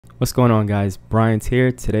What's going on, guys? Brian's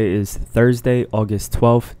here. Today is Thursday, August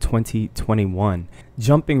 12th, 2021.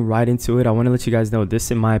 Jumping right into it, I want to let you guys know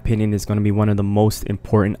this, in my opinion, is going to be one of the most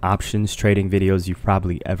important options trading videos you've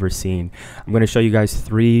probably ever seen. I'm going to show you guys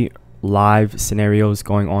 3 live scenarios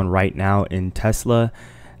going on right now in Tesla,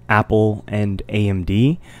 Apple, and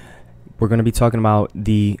AMD. We're going to be talking about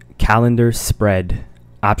the calendar spread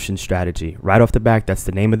option strategy. Right off the back, that's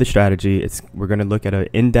the name of the strategy. We're going to look at an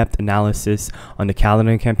in-depth analysis on the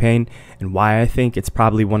calendar campaign and why I think it's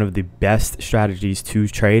probably one of the best strategies to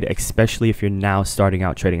trade, especially if you're now starting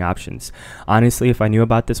out trading options. Honestly, if I knew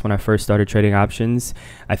about this when I first started trading options,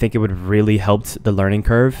 I think it would have really helped the learning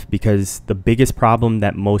curve, because the biggest problem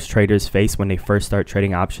that most traders face when they first start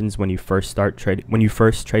trading options, when you first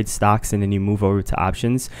trade stocks and then you move over to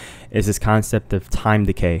options, is this concept of time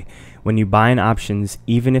decay. When you buy in options,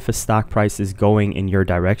 even if a stock price is going in your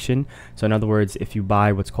direction, so in other words, if you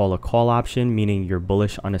buy what's called a call option, meaning you're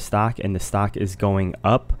bullish on a stock and the stock is going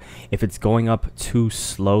up, if it's going up too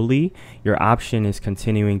slowly, your option is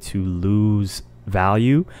continuing to lose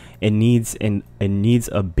value. It needs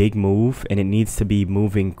a big move, and it needs to be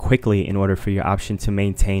moving quickly in order for your option to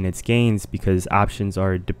maintain its gains, because options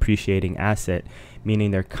are a depreciating asset,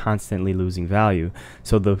 meaning they're constantly losing value.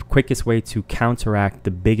 So the quickest way to counteract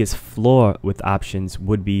the biggest flaw with options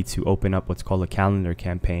would be to open up what's called a calendar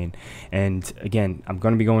campaign. And again, I'm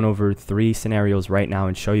going to be going over 3 scenarios right now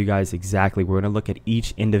and show you guys exactly. We're going to look at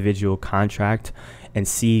each individual contract and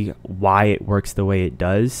see why it works the way it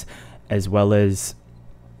does, as well as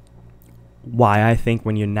why I think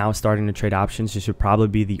when you're now starting to trade options, this should probably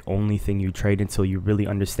be the only thing you trade until you really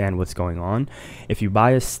understand what's going on. If you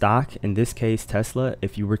buy a stock, in this case Tesla,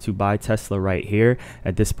 if you were to buy Tesla right here,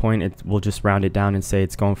 at this point we'll just round it down and say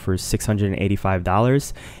it's going for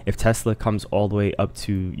 $685. If Tesla comes all the way up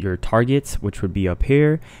to your targets, which would be up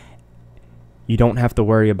here, you don't have to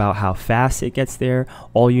worry about how fast it gets there.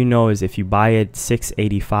 All you know is if you buy it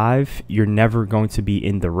 $685, you're never going to be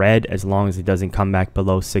in the red as long as it doesn't come back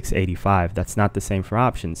below $685. That's not the same for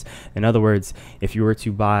options. In other words, if you were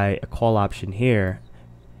to buy a call option here,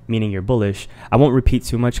 meaning you're bullish, I won't repeat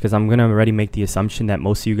too much because I'm going to already make the assumption that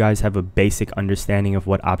most of you guys have a basic understanding of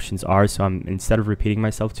what options are. So instead of repeating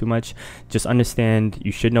myself too much, just understand,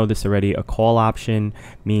 you should know this already. A call option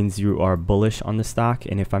means you are bullish on the stock.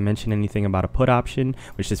 And if I mention anything about a put option,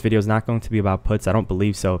 which this video is not going to be about puts, I don't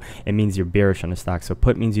believe so, it means you're bearish on the stock. So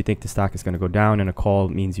put means you think the stock is going to go down, and a call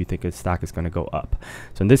means you think the stock is going to go up.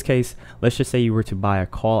 So in this case, let's just say you were to buy a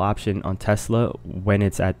call option on Tesla when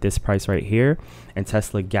it's at this price right here, and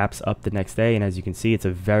Tesla gaps up the next day, and as you can see, it's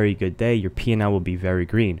a very good day. Your P&L will be very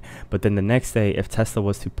green. But then the next day, if Tesla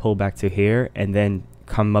was to pull back to here and then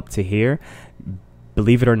come up to here,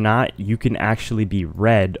 believe it or not, you can actually be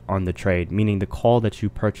red on the trade, meaning the call that you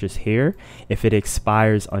purchase here, if it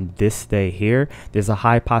expires on this day here, there's a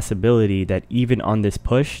high possibility that even on this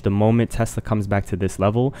push, the moment Tesla comes back to this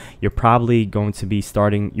level, you're probably going to be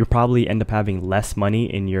you'll probably end up having less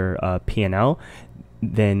money in your P&L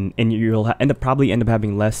and you'll probably end up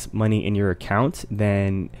having less money in your account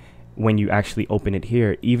than when you actually open it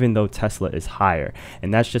here, even though Tesla is higher.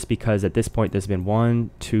 And that's just because at this point there's been 1,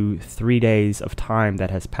 2, 3 days of time that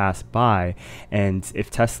has passed by, and if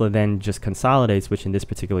Tesla then just consolidates, which in this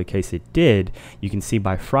particular case it did, you can see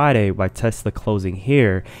by Friday, by Tesla closing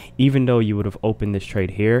here, even though you would have opened this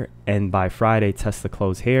trade here and by Friday Tesla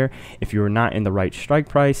closed here, if you were not in the right strike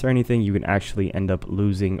price or anything, you can actually end up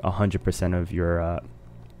losing 100% of your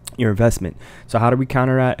investment. So how do we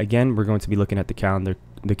counter that? Again, we're going to be looking at the calendar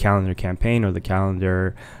campaign, or the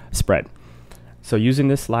calendar spread. So using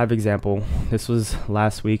this live example, this was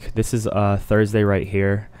last week. This is Thursday right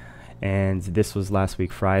here, and this was last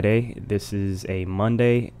week Friday. This is a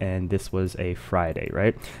Monday, and this was a Friday,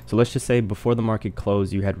 right? So let's just say before the market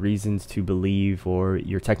closed, you had reasons to believe, or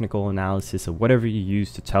your technical analysis of whatever you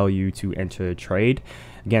use to tell you to enter a trade.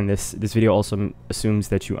 Again, this video also assumes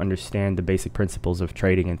that you understand the basic principles of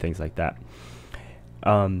trading and things like that.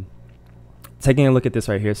 Taking a look at this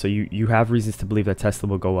right here, so you have reasons to believe that Tesla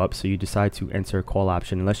will go up, so you decide to enter a call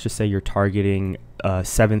option. And let's just say you're targeting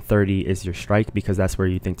 730 is your strike, because that's where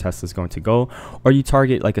you think Tesla's going to go, or you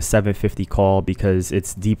target like a 750 call because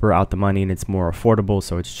it's deeper out the money and it's more affordable,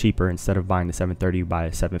 so it's cheaper. Instead of buying the 730, you buy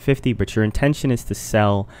a 750, but your intention is to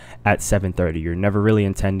sell at 730. You're never really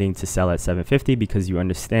intending to sell at 750 because you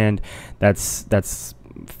understand that's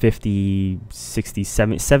 50, 60,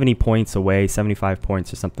 70 points away, 75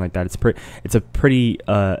 points or something like that. It's a pretty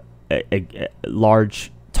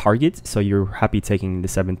large target, so you're happy taking the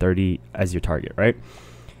 730 as your target, right?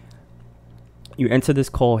 You enter this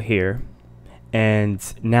call here, and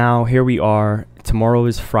now here we are. Tomorrow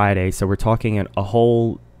is Friday, so we're talking a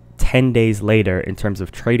whole 10 days later in terms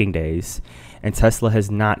of trading days, and Tesla has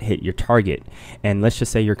not hit your target, and let's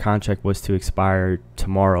just say your contract was to expire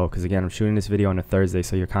tomorrow, because again, I'm shooting this video on a Thursday,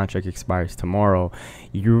 so your contract expires tomorrow,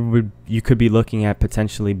 you could be looking at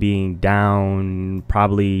potentially being down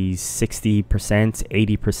probably 60%,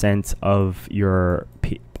 80% of your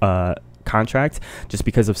contract, just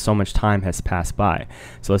because of so much time has passed by.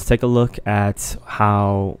 So let's take a look at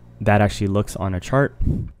how that actually looks on a chart.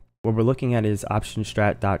 What we're looking at is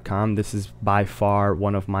optionstrat.com. This is by far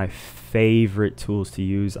one of my favorite tools to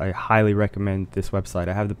use. I highly recommend this website.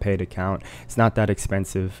 I have the paid account. It's not that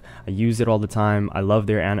expensive. I use it all the time. I love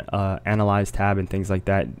their analyze tab and things like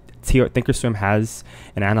that. Thinkorswim has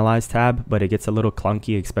an analyze tab, but it gets a little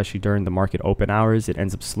clunky, especially during the market open hours. It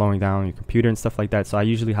ends up slowing down your computer and stuff like that. So I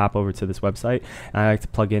usually hop over to this website, and I like to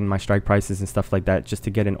plug in my strike prices and stuff like that just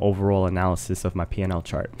to get an overall analysis of my P&L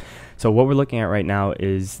chart. So what we're looking at right now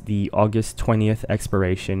is the August 20th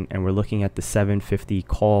expiration, and we're looking at the 750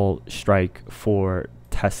 call strike for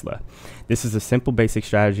Tesla. This is a simple basic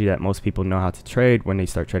strategy that most people know how to trade when they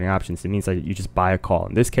start trading options. It means that you just buy a call.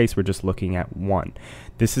 In this case, we're just looking at one.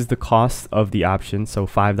 This is the cost of the option, so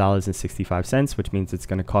 $5.65, which means it's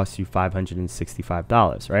going to cost you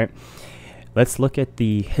 $565, right? Let's look at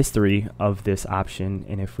the history of this option,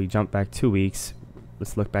 and if we jump back 2 weeks,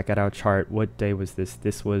 let's look back at our chart. What day was this?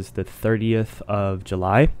 This was the 30th of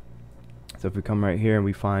July. So if we come right here and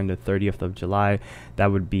we find the 30th of July,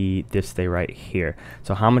 that would be this day right here.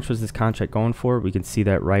 So how much was this contract going for? We can see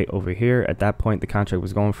that right over here. At that point, the contract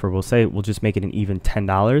was going for, we'll just make it an even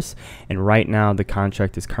 $10. And right now, the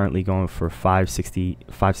contract is currently going for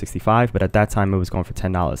 $565, but at that time, it was going for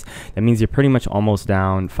 $10. That means you're pretty much almost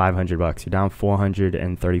down $500. You're down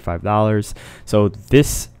 $435. So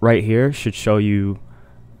this right here should show you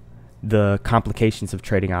the complications of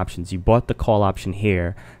trading options. You bought the call option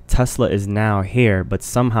here. Tesla is now here, but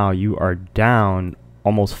somehow you are down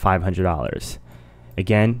almost $500.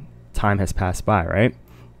 Again, time has passed by, right?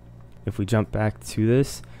 If we jump back to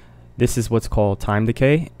this, this is what's called time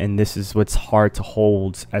decay, and this is what's hard to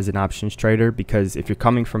hold as an options trader, because if you're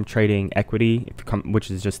coming from trading equity, which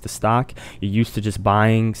is just the stock, you're used to just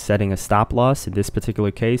buying, setting a stop loss. In this particular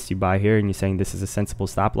case, you buy here and you're saying this is a sensible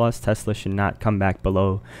stop loss. Tesla should not come back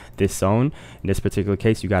below this zone. In this particular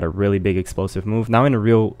case, you got a really big explosive move. Now in a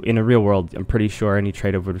real world, I'm pretty sure any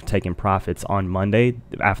trader would have taken profits on Monday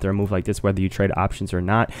after a move like this, whether you trade options or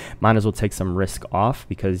not. Might as well take some risk off,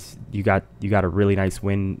 because you got a really nice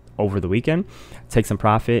win over the weekend. Take some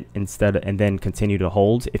profit instead, and then continue to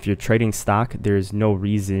hold. If you're trading stock, there's no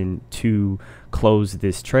reason to close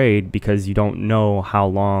this trade, because you don't know how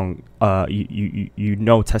long you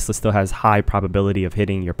know Tesla still has high probability of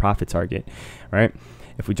hitting your profit target, right?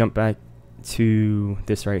 If we jump back to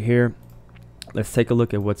this right here, let's take a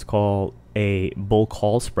look at what's called a bull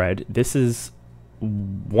call spread. This is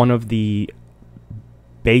one of the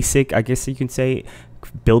basic, I guess you can say,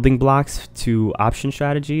 building blocks to option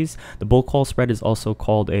strategies. The bull call spread is also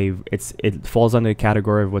called it falls under the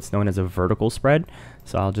category of what's known as a vertical spread.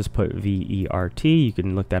 So I'll just put VERT. You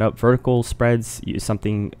can look that up. Vertical spreads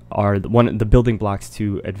are one of the building blocks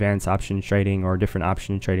to advanced option trading or different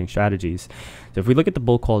option trading strategies. So if we look at the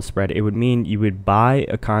bull call spread, it would mean you would buy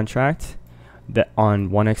a contract that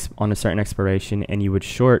on a certain expiration, and you would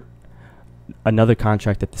short another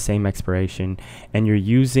contract at the same expiration, and you're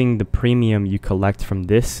using the premium you collect from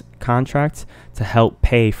this contract to help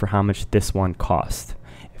pay for how much this one cost.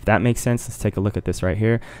 If that makes sense, let's take a look at this right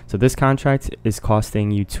here. So this contract is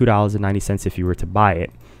costing you $2.90 if you were to buy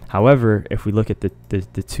it. However, if we look at the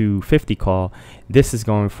 250 call, this is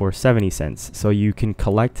going for 70 cents. So you can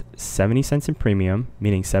collect 70 cents in premium,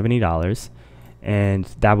 meaning $70, and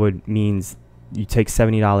that would means you take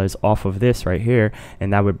 $70 off of this right here,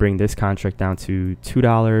 and that would bring this contract down to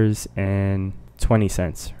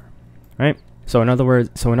 $2.20, right? So in other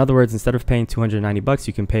words, instead of paying $290,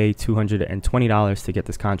 you can pay $220 to get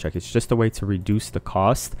this contract. It's just a way to reduce the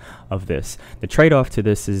cost of this. The trade-off to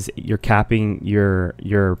this is you're capping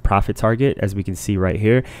your profit target, as we can see right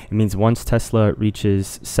here. It means once Tesla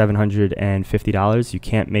reaches $750, you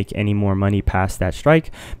can't make any more money past that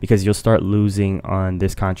strike, because you'll start losing on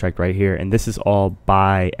this contract right here. And this is all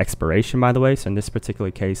by expiration, by the way. So in this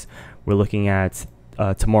particular case, we're looking at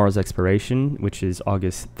tomorrow's expiration, which is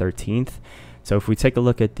August 13th. So if we take a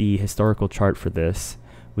look at the historical chart for this,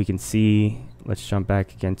 we can see, let's jump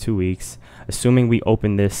back again 2 weeks. Assuming we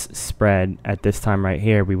open this spread at this time right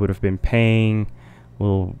here, we would have been paying,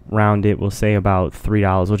 we'll round it, we'll say about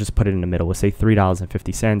 $3. We'll just put it in the middle. We'll say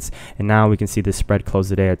 $3.50. And now we can see the spread close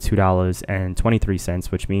the day at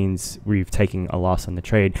 $2.23, which means we've taken a loss on the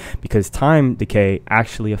trade, because time decay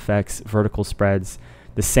actually affects vertical spreads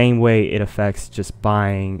The same way it affects just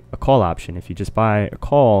buying a call option. If you just buy a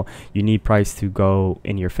call, you need price to go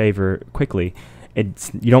in your favor quickly.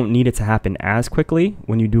 You don't need it to happen as quickly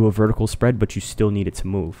when you do a vertical spread, but you still need it to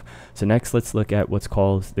move. So next, let's look at what's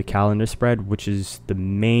called the calendar spread, which is the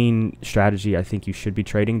main strategy I think you should be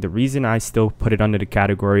trading. The reason I still put it under the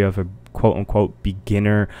category of a quote-unquote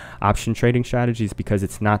beginner option trading strategy is because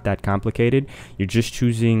it's not that complicated. You're just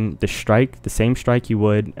choosing the strike, the same strike you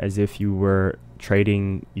would as if you were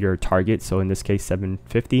trading your target. So in this case,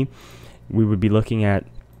 750, we would be looking at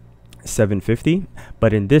 750,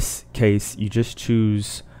 but in this case you just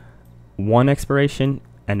choose one expiration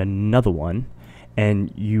and another one,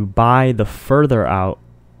 and you buy the further out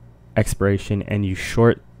expiration and you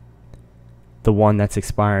short the one that's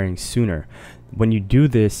expiring sooner. When you do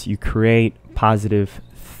this, you create positive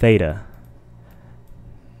theta,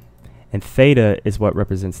 and theta is what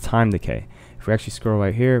represents time decay. If we actually scroll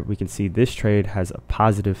right here, we can see this trade has a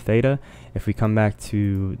positive theta. If we come back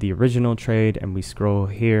to the original trade and we scroll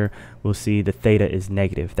here, we'll see the theta is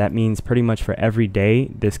negative. That means pretty much for every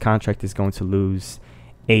day, this contract is going to lose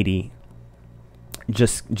 80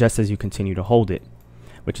 just as you continue to hold it,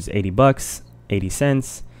 which is 80 bucks, 80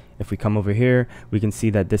 cents. If we come over here, we can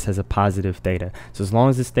see that this has a positive theta. So as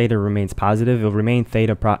long as this theta remains positive, it'll remain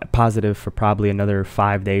theta positive for probably another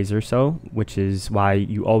 5 days or so, which is why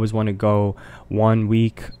you always want to go 1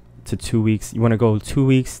 week to 2 weeks. You want to go 2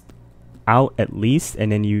 weeks out at least,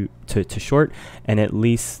 and then you to short, and at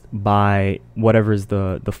least buy whatever is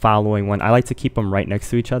the following one. I like to keep them right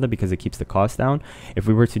next to each other because it keeps the cost down. If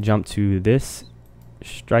we were to jump to this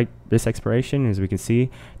strike, this expiration, as we can see,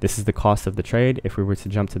 this is the cost of the trade. If we were to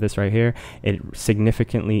jump to this right here, it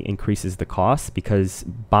significantly increases the cost because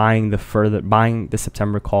buying the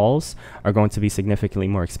September calls are going to be significantly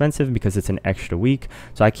more expensive because it's an extra week.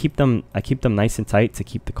 So I keep them nice and tight to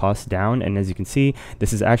keep the cost down. And as you can see,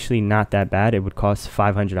 this is actually not that bad. It would cost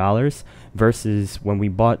 $500 versus when we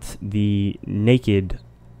bought the naked,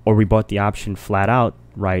 or we bought the option flat out,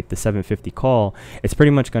 right, the 750 call, it's pretty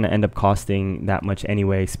much going to end up costing that much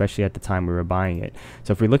anyway, especially at the time we were buying it.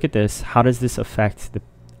 So if we look at this, how does this affect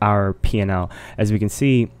our P&L? As we can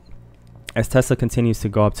see, as Tesla continues to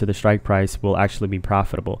go up to the strike price, will actually be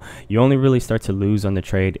profitable. You only really start to lose on the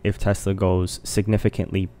trade if Tesla goes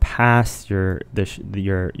significantly past your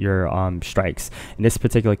strikes. In this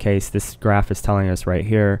particular case, this graph is telling us right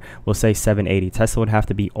here, we'll say 780. Tesla would have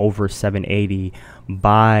to be over 780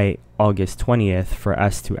 by August 20th for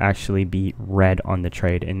us to actually be red on the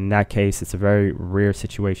trade. In that case, it's a very rare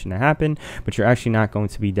situation to happen, but you're actually not going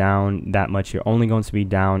to be down that much. You're only going to be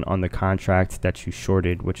down on the contract that you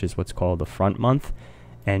shorted, which is what's called the front month,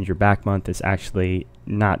 and your back month is actually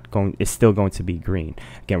still going to be green.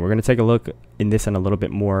 Again, we're going to take a look in this in a little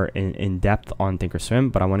bit more in depth on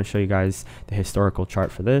Thinkorswim, but I want to show you guys the historical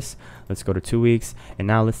chart for this. Let's go to 2 weeks, and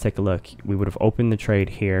now let's take a look. We would have opened the trade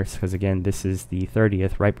here because again, this is the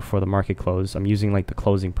 30th, right before the market closed. I'm using like the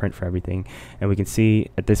closing print for everything, and we can see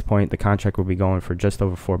at this point the contract will be going for just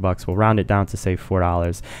over $4. We'll round it down to say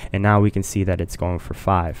 $4, and now we can see that it's going for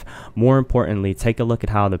 $5. More importantly, take a look at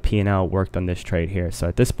how the P&L worked on this trade here. So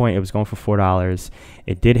at this point, it was going for $4.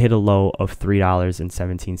 It did hit a low of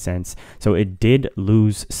 $3.17, so it did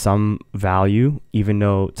lose some value, even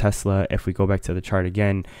though Tesla, if we go back to the chart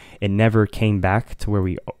again, it never came back to where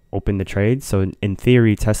we opened the trade. So in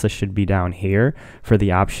theory, Tesla should be down here for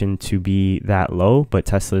the option to be that low, but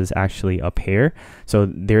Tesla is actually up here.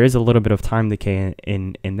 So there is a little bit of time decay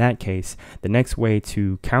in that case. The next way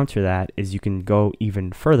to counter that is you can go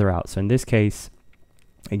even further out. So in this case,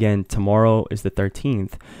 again, tomorrow is the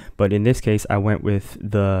 13th, but in this case, I went with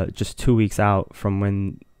the just 2 weeks out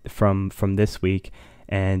from this week,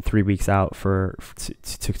 and 3 weeks out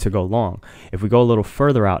to go long. If we go a little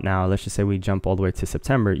further out now, let's just say we jump all the way to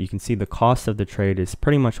September, you can see the cost of the trade is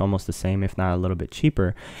pretty much almost the same, if not a little bit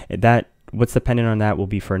cheaper. What's dependent on that will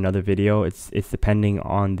be for another video. It's depending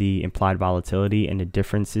on the implied volatility and the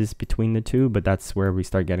differences between the two, but that's where we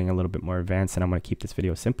start getting a little bit more advanced, and I'm going to keep this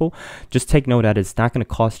video simple. Just take note that it's not going to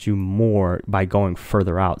cost you more by going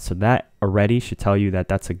further out. So that already should tell you that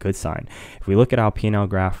that's a good sign. If we look at our P&L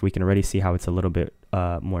graph, we can already see how it's a little bit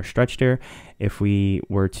more stretched here. If we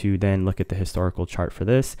were to then look at the historical chart for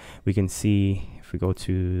this, we can see, if we go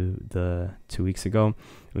to the 2 weeks ago,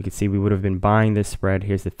 we can see we would have been buying this spread.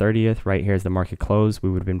 Here's the 30th, right here's the market close. We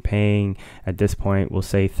would have been paying at this point, we'll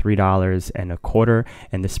say $3.25,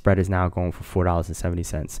 and the spread is now going for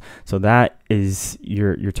 $4.70. So that is,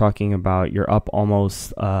 you're talking about, you're up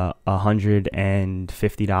almost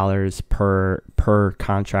 $150 per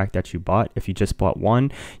contract that you bought. If you just bought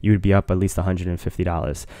one, you would be up at least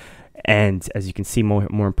 $150. And as you can see,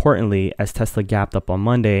 more importantly, as Tesla gapped up on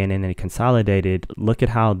Monday and then it consolidated, look at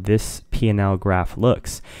how this P&L graph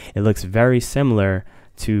looks. It looks very similar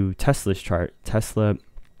to Tesla's chart. Tesla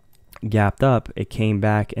gapped up, it came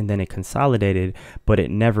back, and then it consolidated, but it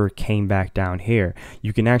never came back down here.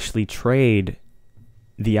 You can actually trade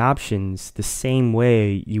the options the same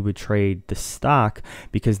way you would trade the stock,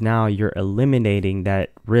 because now you're eliminating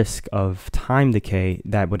that risk of time decay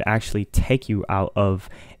that would actually take you out of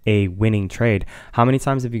a winning trade. How many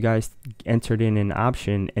times have you guys entered in an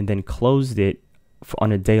option and then closed it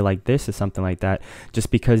on a day like this or something like that,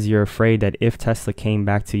 just because you're afraid that if Tesla came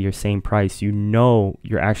back to your same price, you know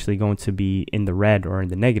you're actually going to be in the red or in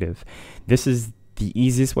the negative? This is the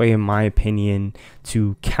easiest way, in my opinion,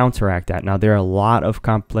 to counteract that. Now, there are a lot of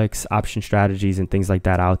complex option strategies and things like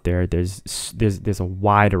that out there. There's a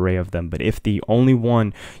wide array of them, but if the only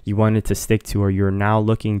one you wanted to stick to, or you're now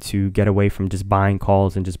looking to get away from just buying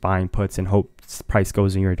calls and just buying puts and hope price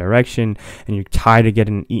goes in your direction, and you're tired of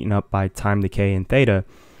getting eaten up by time decay and theta,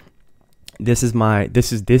 this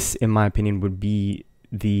in my opinion would be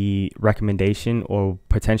the recommendation, or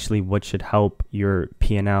potentially what should help your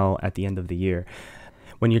P&L at the end of the year.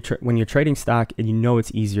 When you're trading stock, and you know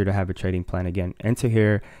it's easier to have a trading plan. Again, enter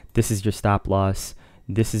here. This is your stop loss.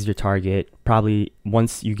 This is your target. Probably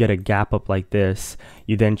once you get a gap up like this,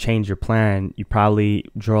 you then change your plan. You probably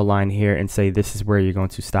draw a line here and say this is where you're going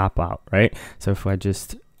to stop out, right? So if I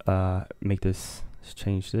just make this, let's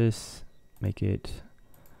change this, make it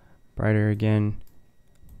brighter again,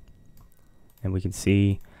 and we can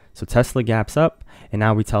see, so Tesla gaps up, and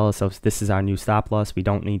now we tell ourselves this is our new stop loss. We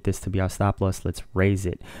don't need this to be our stop loss. Let's raise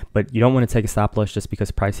it. But you don't want to take a stop loss just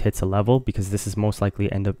because price hits a level, because this is most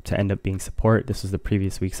likely end up being support. This was the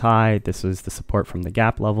previous week's high. This was the support from the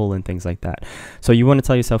gap level and things like that. So you want to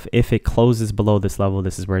tell yourself, if it closes below this level,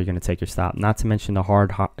 this is where you're going to take your stop. Not to mention the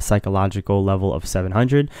hard psychological level of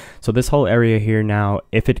 700. So this whole area here now,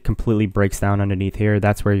 if it completely breaks down underneath here,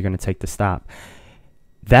 that's where you're going to take the stop.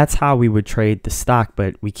 That's how we would trade the stock,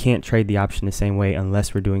 but we can't trade the option the same way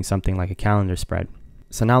unless we're doing something like a calendar spread.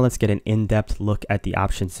 So now let's get an in-depth look at the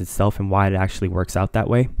options itself and why it actually works out that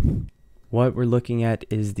way. What we're looking at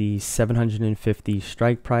is the 750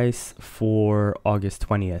 strike price for August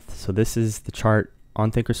 20th. So this is the chart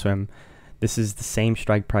on Thinkorswim. This is the same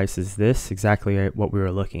strike price as this, exactly what we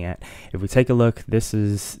were looking at. If we take a look, this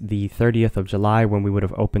is the 30th of July when we would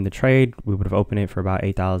have opened the trade. We would have opened it for about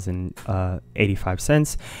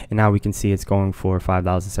 $8.85, and now we can see it's going for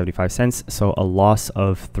 $5.75, so a loss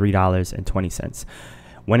of $3.20.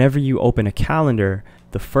 Whenever you open a calendar,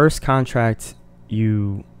 the first contract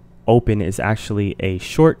you open is actually a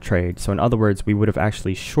short trade. So in other words, we would have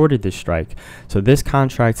actually shorted this strike. So this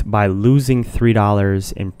contract, by losing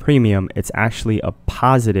 $3 in premium, it's actually a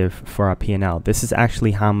positive for our P&L. This is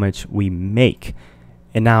actually how much we make.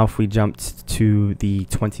 And now if we jumped to the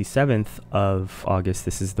 27th of August,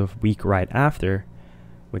 this is the week right after,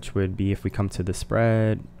 which would be, if we come to the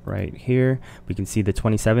spread right here, we can see the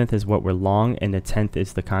 27th is what we're long and the 10th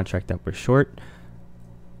is the contract that we're short.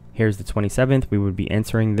 Here's the 27th. We would be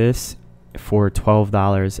entering this for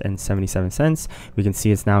 $12.77. We can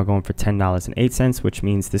see it's now going for $10.08, which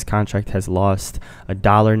means this contract has lost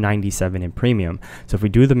 $1.97 in premium. So if we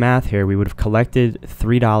do the math here, we would have collected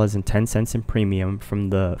 $3.10 in premium from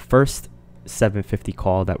the first 750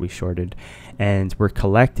 call that we shorted, and we're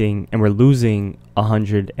collecting and we're losing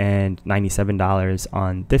 $197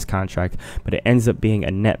 on this contract, but it ends up being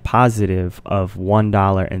a net positive of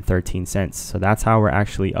 $1.13. So that's how we're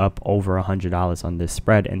actually up over $100 on this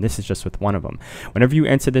spread, and this is just with one of them. Whenever you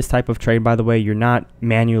enter this type of trade, by the way, you're not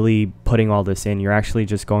manually putting all this in. You're actually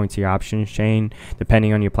just going to your options chain.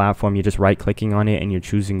 Depending on your platform, you're just right clicking on it and you're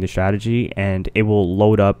choosing the strategy, and it will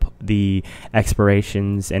load up the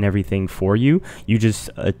expirations and everything for you. You just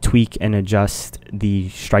tweak and adjust the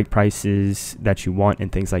strike prices that you want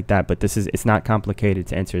and things like that. But it's not complicated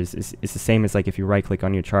to enter. It's the same as like if you right click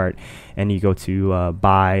on your chart and you go to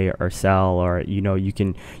buy or sell, or you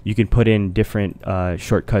can put in different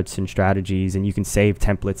shortcuts and strategies, and you can save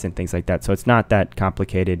templates and things like that. So it's not that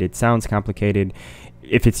complicated. It sounds complicated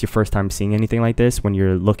if it's your first time seeing anything like this, when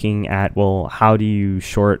you're looking at, well, how do you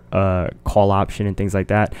short a call option and things like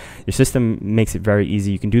that. Your system makes it very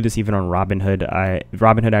easy. You can do this even on Robinhood.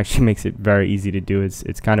 Robinhood actually makes it very easy to do.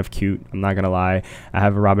 It's kind of cute, I'm not gonna lie. I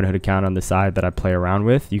have a Robinhood account on the side that I play around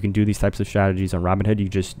with. You can do these types of strategies on Robinhood. You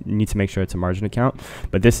just need to make sure it's a margin account,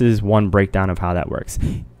 but this is one breakdown of how that works.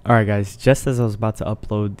 Alright guys, just as I was about to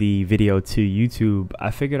upload the video to YouTube, I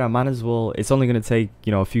figured I might as well, it's only going to take,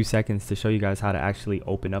 a few seconds to show you guys how to actually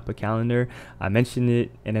open up a calendar. I mentioned it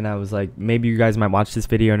and then I was like, maybe you guys might watch this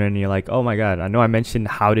video and then you're like, oh my god, I know I mentioned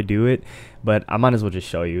how to do it, but I might as well just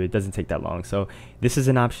show you. It doesn't take that long. So this is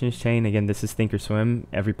an options chain. Again, this is Thinkorswim.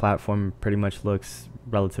 Every platform pretty much looks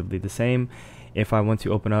relatively the same. If I want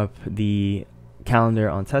to open up the calendar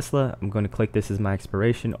on Tesla, I'm going to click this as my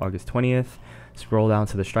expiration, August 20th. Scroll down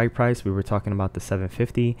to the strike price. We were talking about the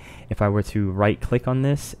 750. If I were to right click on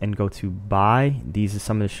this and go to buy, these are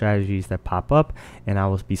some of the strategies that pop up, and I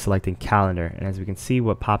will be selecting calendar. And as we can see,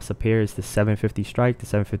 what pops up here is the 750 strike, the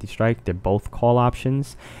 750 strike. They're both call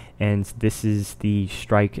options, and this is the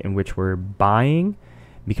strike in which we're buying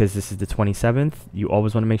because this is the 27th. You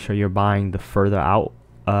always want to make sure you're buying the further out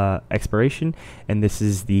expiration, and this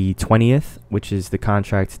is the 20th, which is the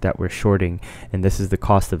contract that we're shorting, and this is the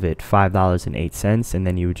cost of it, $5.08, and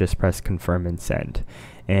then you would just press confirm and send.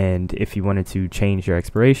 And if you wanted to change your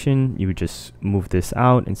expiration, you would just move this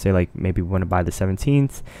out and say, like, maybe we want to buy the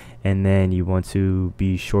 17th, and then you want to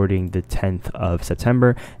be shorting the 10th of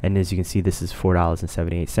September, and as you can see, this is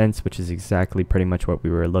 $4.78, which is exactly pretty much what we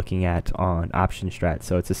were looking at on option strat.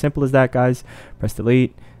 So it's as simple as that, guys. Press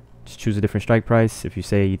delete. Just choose a different strike price. If you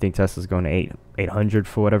say you think Tesla's going to 800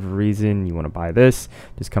 for whatever reason, you want to buy this,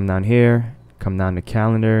 just come down here, come down to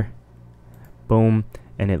calendar, boom,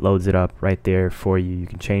 and it loads it up right there for you. You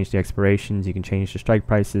can change the expirations, you can change the strike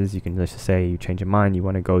prices, you can just say you change your mind, you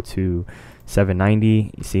want to go to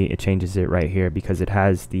 790. You see it changes it right here because it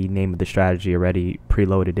has the name of the strategy already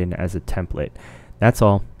preloaded in as a template. That's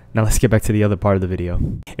all. Now let's get back to the other part of the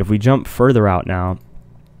video. If we jump further out now,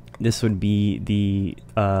 this would be the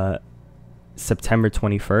September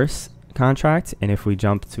 21st contract, and if we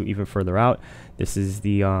jump to even further out, this is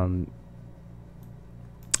the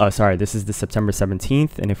this is the September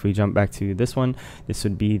 17th, and if we jump back to this one, this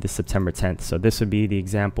would be the September 10th. So this would be the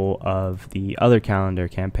example of the other calendar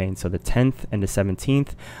campaign. So the 10th and the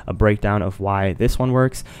 17th, a breakdown of why this one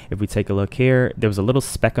works. If we take a look here, there was a little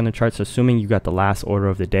speck on the chart, so assuming you got the last order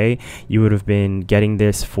of the day, you would have been getting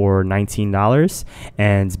this for $19,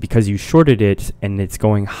 and because you shorted it and it's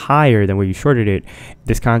going higher than where you shorted it,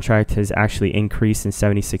 this contract has actually increased in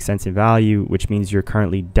 76 cents in value, which means you're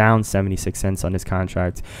currently down 76 cents on this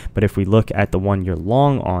contract. But if we look at the one you're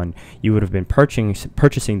long on, you would have been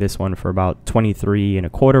purchasing this one for about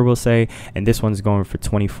 23.25, we'll say, and this one's going for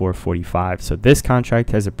 24.45. So this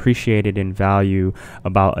contract has appreciated in value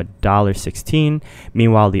about $1.16.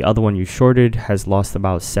 Meanwhile, the other one you shorted has lost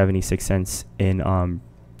about 76 cents in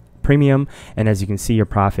premium, and as you can see, your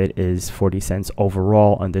profit is 40 cents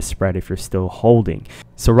overall on this spread if you're still holding.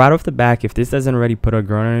 So right off the back, if this doesn't already put a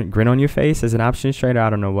grin on your face as an options trader,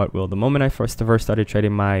 I don't know what will. The moment I first started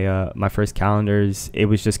trading my my first calendars, it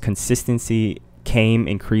was just consistency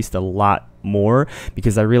increased a lot more,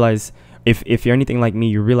 because I realized if you're anything like me,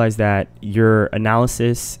 you realize that your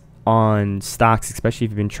analysis on stocks, especially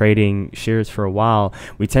if you've been trading shares for a while,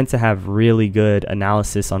 we tend to have really good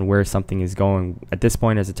analysis on where something is going. At this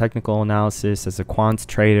point, as a technical analysis, as a quant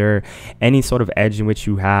trader, any sort of edge in which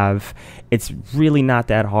you have, it's really not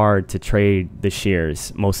that hard to trade the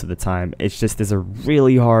shares most of the time. It's just there's a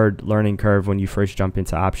really hard learning curve when you first jump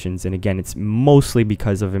into options, and again, it's mostly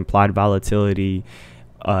because of implied volatility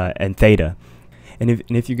and theta. And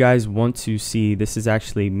if you guys want to see, this is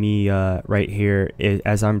actually me right here.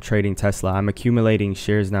 As I'm trading Tesla, I'm accumulating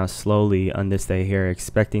shares now slowly on this day here,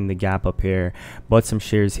 expecting the gap up here. Bought some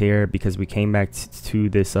shares here because we came back to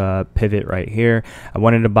this pivot right here. I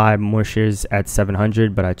wanted to buy more shares at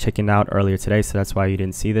 700, but I chickened out earlier today, so that's why you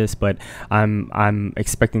didn't see this. But I'm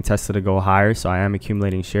expecting Tesla to go higher, so I am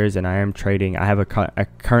accumulating shares and I am trading. I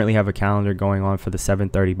currently have a calendar going on for the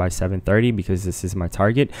 730 by 730 because this is my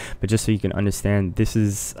target. But just so you can understand, this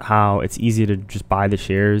is how it's easy to just buy the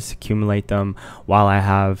shares, accumulate them while I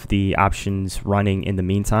have the options running in the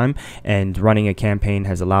meantime, and running a campaign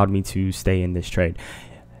has allowed me to stay in this trade.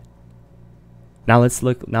 Now let's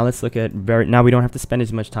look at now we don't have to spend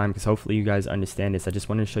as much time because hopefully you guys understand this. I just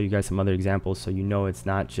wanted to show you guys some other examples so you know it's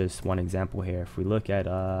not just one example here. If we look at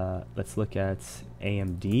let's look at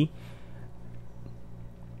AMD,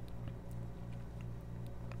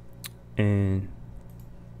 and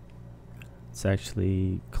let's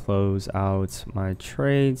actually close out my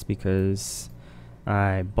trades because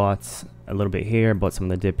I bought a little bit here, bought some of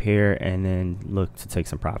the dip here, and then look to take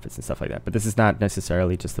some profits and stuff like that. But this is not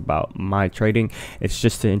necessarily just about my trading. It's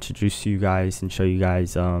just to introduce you guys and show you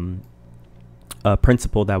guys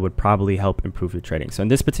principle that would probably help improve your trading. So in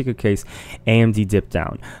this particular case, AMD dipped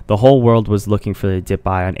down. The whole world was looking for the dip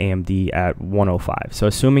buy on AMD at 105. So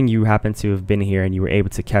assuming you happen to have been here and you were able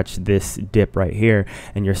to catch this dip right here,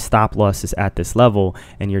 and your stop loss is at this level,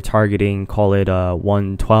 and you're targeting, call it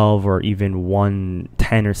 112 or even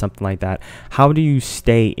 110 or something like that, how do you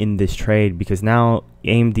stay in this trade? Because now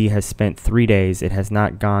AMD has spent 3 days, it has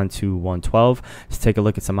not gone to 112. Let's take a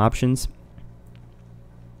look at some options.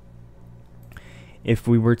 If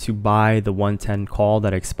we were to buy the 110 call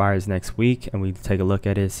that expires next week, and we take a look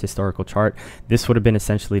at his historical chart, this would have been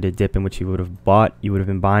essentially the dip in which you would have bought. You would have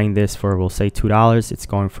been buying this for, we'll say, $2. It's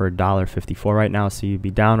going for $1.54 right now, so you'd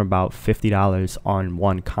be down about $50 on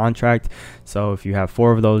one contract. So if you have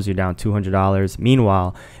 4 of those, you're down $200.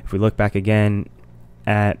 Meanwhile, if we look back again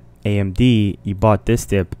at AMD, you bought this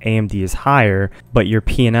dip, AMD is higher, but your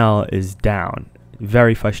P&L is down.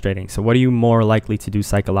 Very frustrating. So what are you more likely to do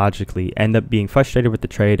psychologically? End up being frustrated with the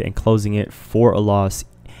trade and closing it for a loss,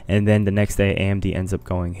 and then the next day AMD ends up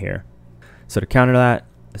going here. So to counter that,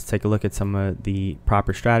 let's take a look at some of the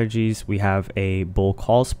proper strategies. We have a bull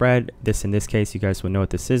call spread. This, in this case, you guys would know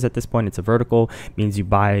what this is at this point. It's a vertical. It means you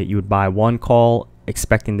would buy one call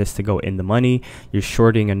expecting this to go in the money. You're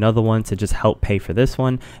shorting another one to just help pay for this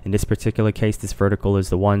one. In this particular case, this vertical is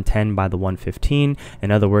the 110 by the 115.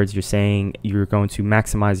 In other words, you're saying you're going to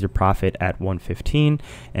maximize your profit at 115.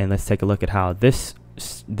 And let's take a look at how this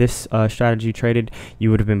strategy traded.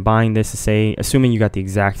 You would have been buying this to say, assuming you got the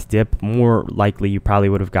exact dip, more likely you probably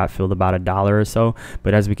would have got filled about $1 or so.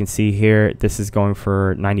 But as we can see here, this is going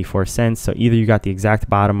for 94 cents. So either you got the exact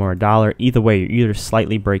bottom or $1. Either way, you're either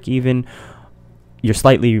slightly break even, you're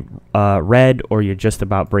slightly red, or you're just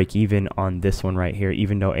about break even on this one right here,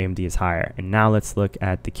 even though AMD is higher. And now let's look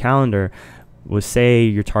at the calendar. We'll say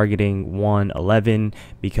you're targeting 111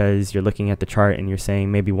 because you're looking at the chart and you're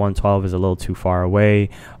saying maybe 112 is a little too far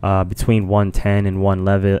away. Between 110 and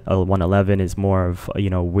 111 is more of,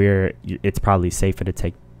 where it's probably safer to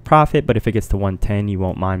take profit, but if it gets to 110, you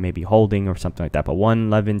won't mind maybe holding or something like that. But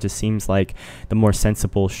 111 just seems like the more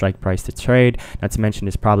sensible strike price to trade. Not to mention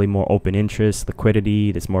there's probably more open interest,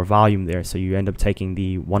 liquidity, there's more volume there, so you end up taking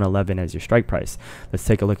the 111 as your strike price. Let's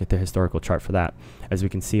take a look at the historical chart for that. As we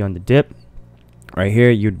can see on the dip right here,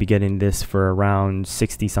 you'd be getting this for around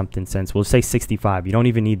 60 something cents. We'll say 65. You don't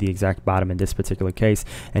even need the exact bottom in this particular case,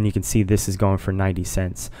 and you can see this is going for 90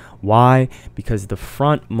 cents. Why? Because the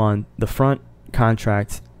front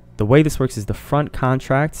contract, the way this works is the front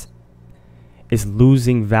contract is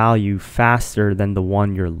losing value faster than the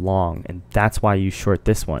one you're long, and that's why you short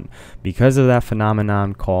this one, because of that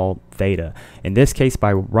phenomenon called theta. In this case,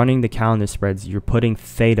 by running the calendar spreads, you're putting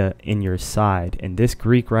theta in your side, and this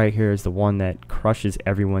Greek right here is the one that crushes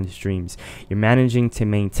everyone's dreams. You're managing to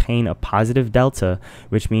maintain a positive delta,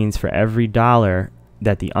 which means for every dollar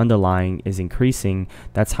that the underlying is increasing,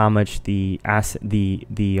 that's how much the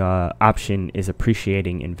option is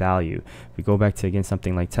appreciating in value. If we go back to, again,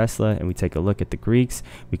 something like Tesla and we take a look at the Greeks,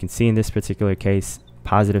 we can see in this particular case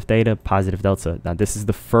positive theta, positive delta. Now this is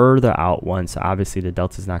the further out one, so obviously the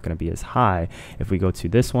delta is not going to be as high. If we go to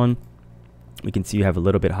this one, we can see you have a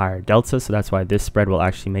little bit higher delta, so that's why this spread will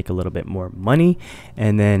actually make a little bit more money.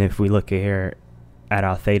 And then if we look at here, at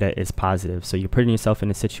our theta is positive. So you're putting yourself in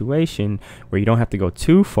a situation where you don't have to go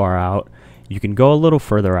too far out. You can go a little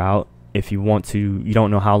further out if you want to. You don't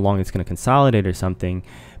know how long it's going to consolidate or something,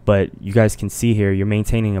 but you guys can see here you're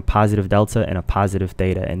maintaining a positive delta and a positive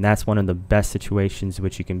theta, and that's one of the best situations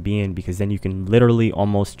which you can be in, because then you can literally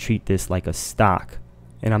almost treat this like a stock.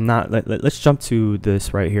 And I'm not, let's jump to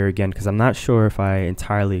this right here again, because I'm not sure if I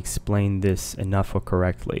entirely explained this enough or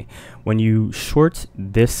correctly. When you short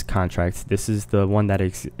this contract, this is the one that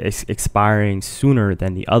is expiring sooner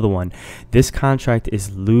than the other one. This contract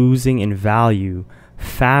is losing in value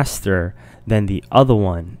faster than the other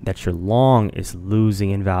one that you're long is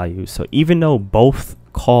losing in value. So even though both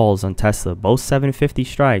calls on Tesla, both 750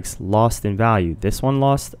 strikes lost in value, this one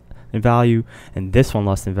lost in value and this one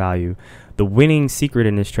lost in value, the winning secret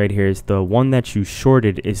in this trade here is the one that you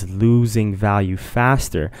shorted is losing value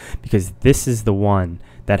faster, because this is the one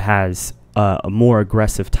that has a more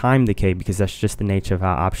aggressive time decay, because that's just the nature of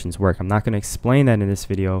how options work. I'm not going to explain that in this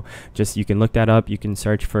video. Just, you can look that up. You can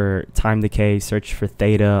search for time decay, search for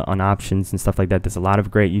theta on options and stuff like that. There's a lot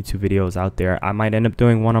of great YouTube videos out there. I might end up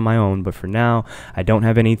doing one on my own, but for now I don't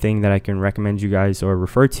have anything that I can recommend you guys or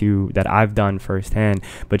refer to that I've done firsthand.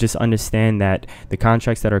 But just understand that the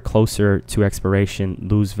contracts that are closer to expiration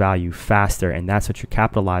lose value faster, and that's what you're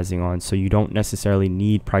capitalizing on, so you don't necessarily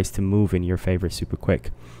need price to move in your favor super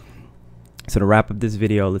quick. So to wrap up this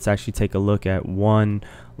video, let's actually take a look at one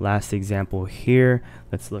last example here.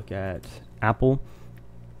 Let's look at Apple.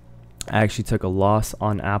 I actually took a loss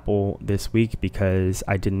on Apple this week because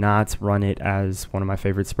I did not run it as one of my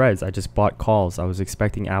favorite spreads. I just bought calls. I was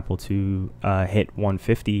expecting Apple to hit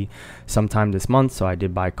 150 sometime this month, so I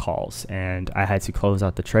did buy calls, and I had to close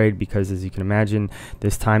out the trade because, as you can imagine,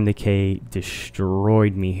 this time decay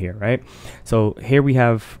destroyed me here, right? So here we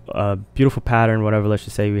have a beautiful pattern, whatever. Let's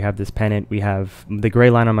just say we have this pennant. We have the gray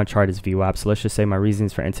line on my chart is VWAP. So let's just say my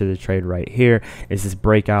reasons for entering the trade right here is this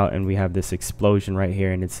breakout, and we have this explosion right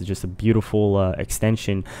here, and it's just a beautiful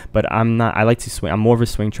extension. But I like to swing. I'm more of a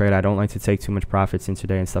swing trader. I don't like to take too much profits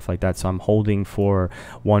intraday and stuff like that, so I'm holding for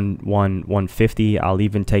 150. I'll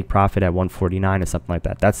even take profit at 149 or something like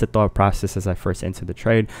that. That's the thought process as I first enter the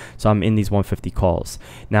trade. So I'm in these 150 calls.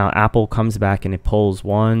 Now Apple comes back and it pulls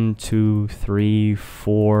 1 2 3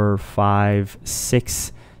 4 5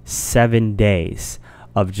 6 7 days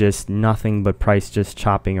of just nothing but price just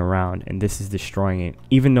chopping around, and this is destroying it,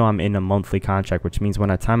 even though I'm in a monthly contract, which means when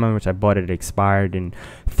the time on which I bought it expired in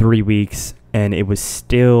 3 weeks, and it was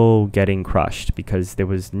still getting crushed because there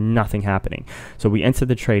was nothing happening. So we enter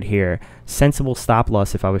the trade here. Sensible stop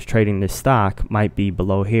loss if I was trading this stock might be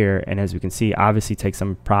below here, and as we can see, obviously take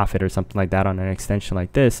some profit or something like that on an extension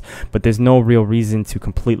like this, but there's no real reason to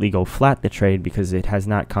completely go flat the trade because it has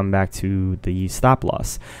not come back to the stop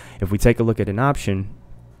loss. If we take a look at an option,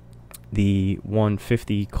 the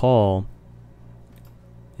 150 call,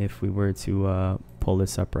 if we were to pull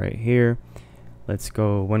this up right here, let's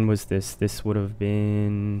go, when was this? This would have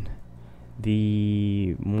been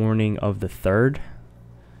the morning of the 3rd.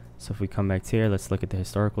 So if we come back to here, let's look at the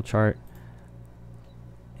historical chart,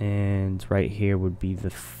 and right here would be the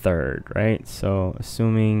 3rd, right? So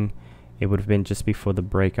assuming it would have been just before the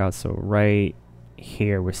breakout, so right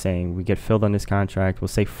here we're saying we get filled on this contract, we'll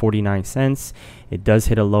say 49 cents. It does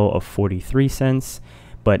hit a low of 43 cents,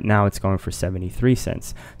 but now it's going for 73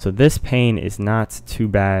 cents. So this pain is not too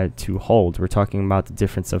bad to hold. We're talking about the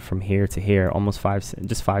difference of from here to here, almost 5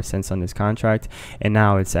 cents on this contract, and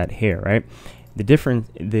now it's at here, right? The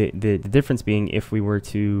difference being, if we were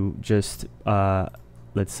to just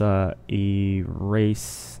let's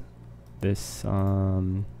erase this,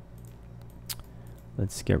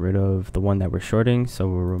 let's get rid of the one that we're shorting. So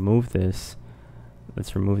we'll remove this.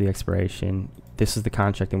 Let's remove the expiration. This is the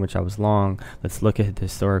contract in which I was long. Let's look at the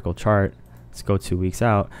historical chart. Let's go 2 weeks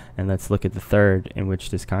out, and let's look at the 3rd in which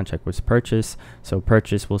this contract was purchased. So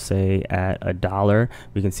purchase, we'll say at $1.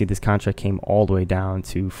 We can see this contract came all the way down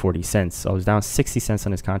to 40 cents. So I was down 60 cents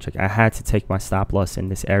on this contract. I had to take my stop loss in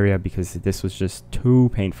this area because this was just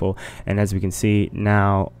too painful. And as we can see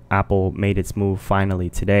now, Apple made its move finally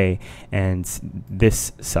today, and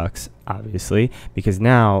this sucks obviously because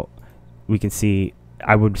now we can see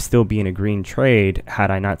I would still be in a green trade had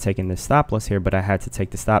I not taken this stop loss here, but I had to take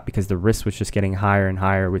the stop because the risk was just getting higher and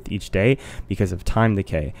higher with each day because of time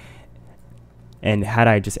decay. And had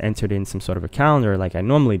I just entered in some sort of a calendar like I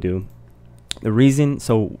normally do, the reason,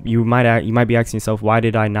 so you might be asking yourself, why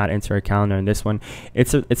did I not enter a calendar in this one?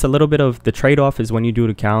 It's a little bit of the trade-off is when you do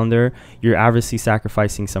the calendar, you're obviously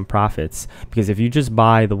sacrificing some profits, because if you just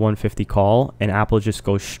buy the 150 call and Apple just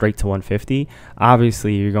goes straight to 150,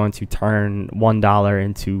 obviously you're going to turn $1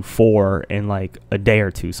 into $4 in like a day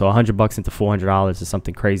or two. So $100 into $400 is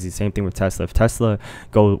something crazy. Same thing with Tesla. If Tesla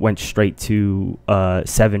went straight to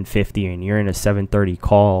 750 and you're in a 730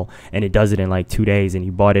 call and it does it in like 2 days and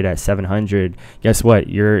you bought it at 700, guess what?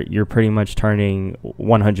 You're pretty much turning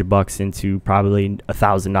 $100 into probably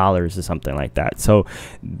 $1,000 or something like that. So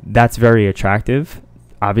that's very attractive,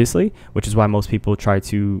 obviously, which is why most people try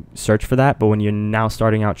to search for that. But when you're now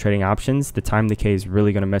starting out trading options, the time decay is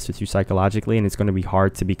really going to mess with you psychologically, and it's going to be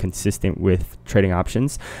hard to be consistent with trading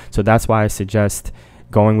options. So that's why I suggest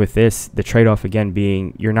going with this, the trade-off again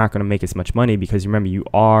being you're not going to make as much money, because remember, you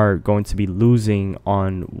are going to be losing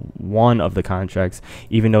on one of the contracts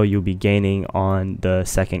even though you'll be gaining on the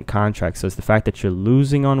second contract. So it's the fact that you're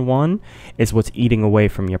losing on one is what's eating away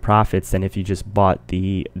from your profits than if you just bought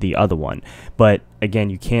the other one. But again,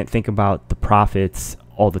 you can't think about the profits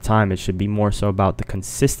all the time. It should be more so about the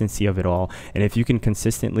consistency of it all. And if you can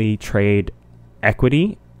consistently trade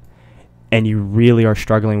equity and you really are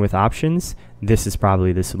struggling with options, this is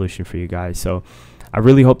probably the solution for you guys. So I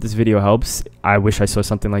really hope this video helps. I wish I saw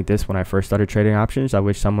something like this when I first started trading options. I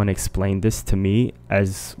wish someone explained this to me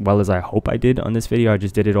as well as I hope I did on this video. I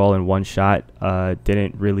just did it all in one shot.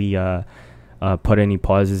 Didn't really put any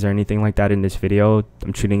pauses or anything like that in this video.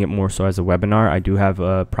 I'm treating it more so as a webinar. I do have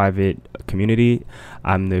a private community.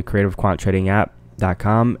 I'm the creator of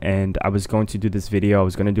quanttradingapp.com, and I was going to do this video. I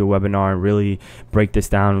was going to do a webinar and really break this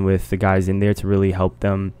down with the guys in there to really help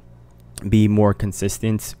them be more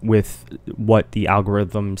consistent with what the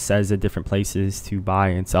algorithm says at different places to buy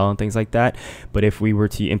and sell and things like that. But if we were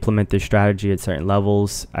to implement this strategy at certain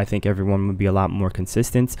levels, I think everyone would be a lot more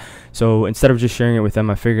consistent. So instead of just sharing it with them,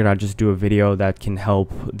 I figured I'd just do a video that can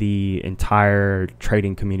help the entire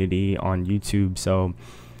trading community on YouTube. So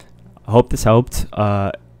I hope this helped.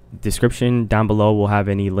 Description down below will have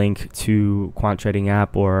any link to quant trading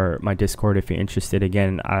app or my Discord if you're interested.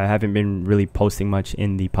 Again, I haven't been really posting much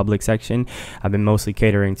in the public section. I've been mostly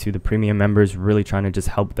catering to the premium members, really trying to just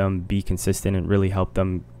help them be consistent and really help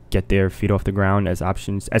them get their feet off the ground as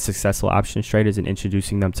successful options traders, and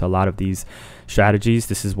introducing them to a lot of these strategies.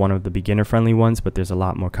 This is one of the beginner friendly ones, but there's a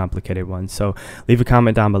lot more complicated ones. So leave a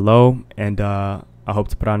comment down below, and I hope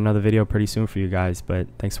to put out another video pretty soon for you guys. But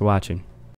thanks for watching.